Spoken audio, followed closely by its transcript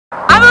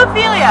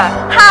Cecilia.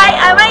 Hi,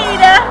 I'm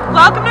Aida.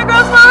 Welcome to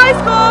Grossmont High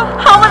School,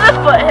 Home of the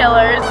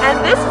Foothillers.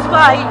 and this is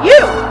why you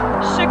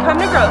should come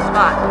to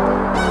Grossmont.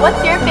 What's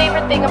your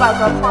favorite thing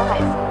about Grossmont High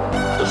School?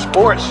 The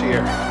sports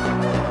here.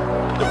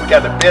 We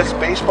got the best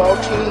baseball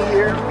team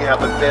here. We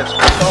have the best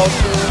football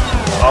team.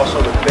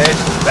 Also the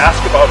best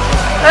basketball team.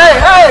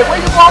 Hey,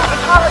 where you walking?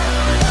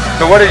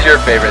 So what is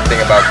your favorite thing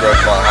about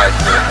Grossmont High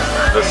School?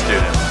 The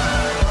students.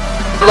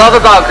 What I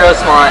love about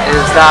Grossmont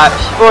is that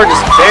people are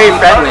just very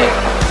friendly.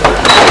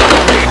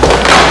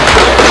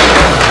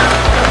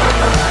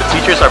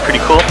 The teachers are pretty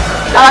cool.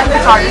 I like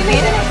photography.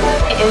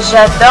 Et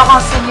j'adore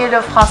enseigner le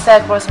français à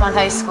Grossmont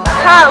High School.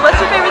 Kyle, what's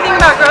your favorite thing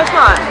about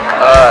Grossmont?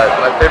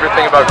 My favorite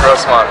thing about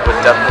Grossmont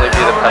would definitely be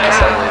the pep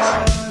assemblies.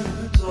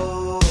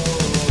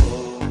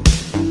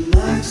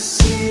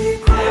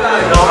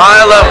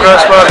 I love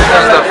Grossmont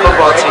because of the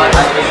football team.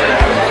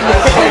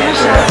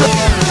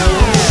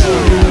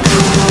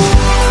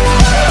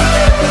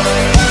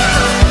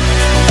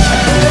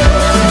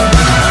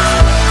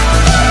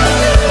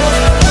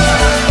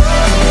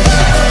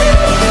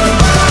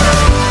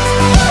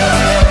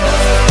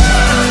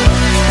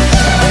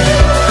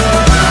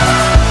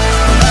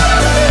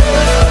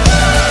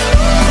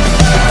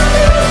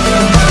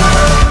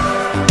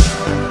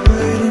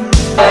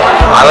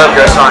 I love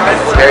Grossmont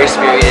because it's very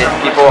spirited.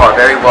 People are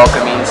very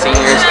welcoming.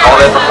 Seniors, all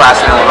the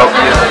upperclassmen will help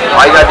you.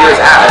 All you gotta do is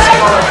ask.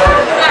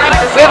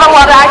 We have a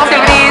lot of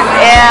activities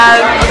and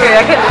okay,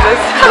 I can do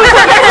this.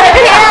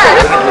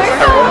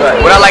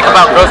 What I like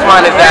about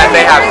Grossmont is that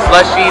they have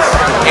slushies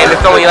and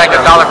it's only like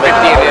 $1.50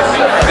 and it's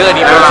good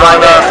even There's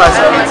like a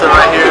slice of pizza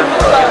right here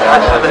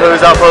at the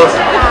Hooters Outpost.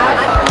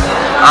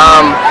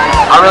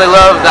 I really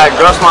love that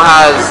Grossmont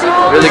has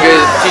really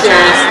good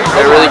teachers.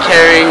 They're really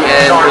caring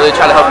and really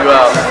try to help you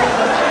out.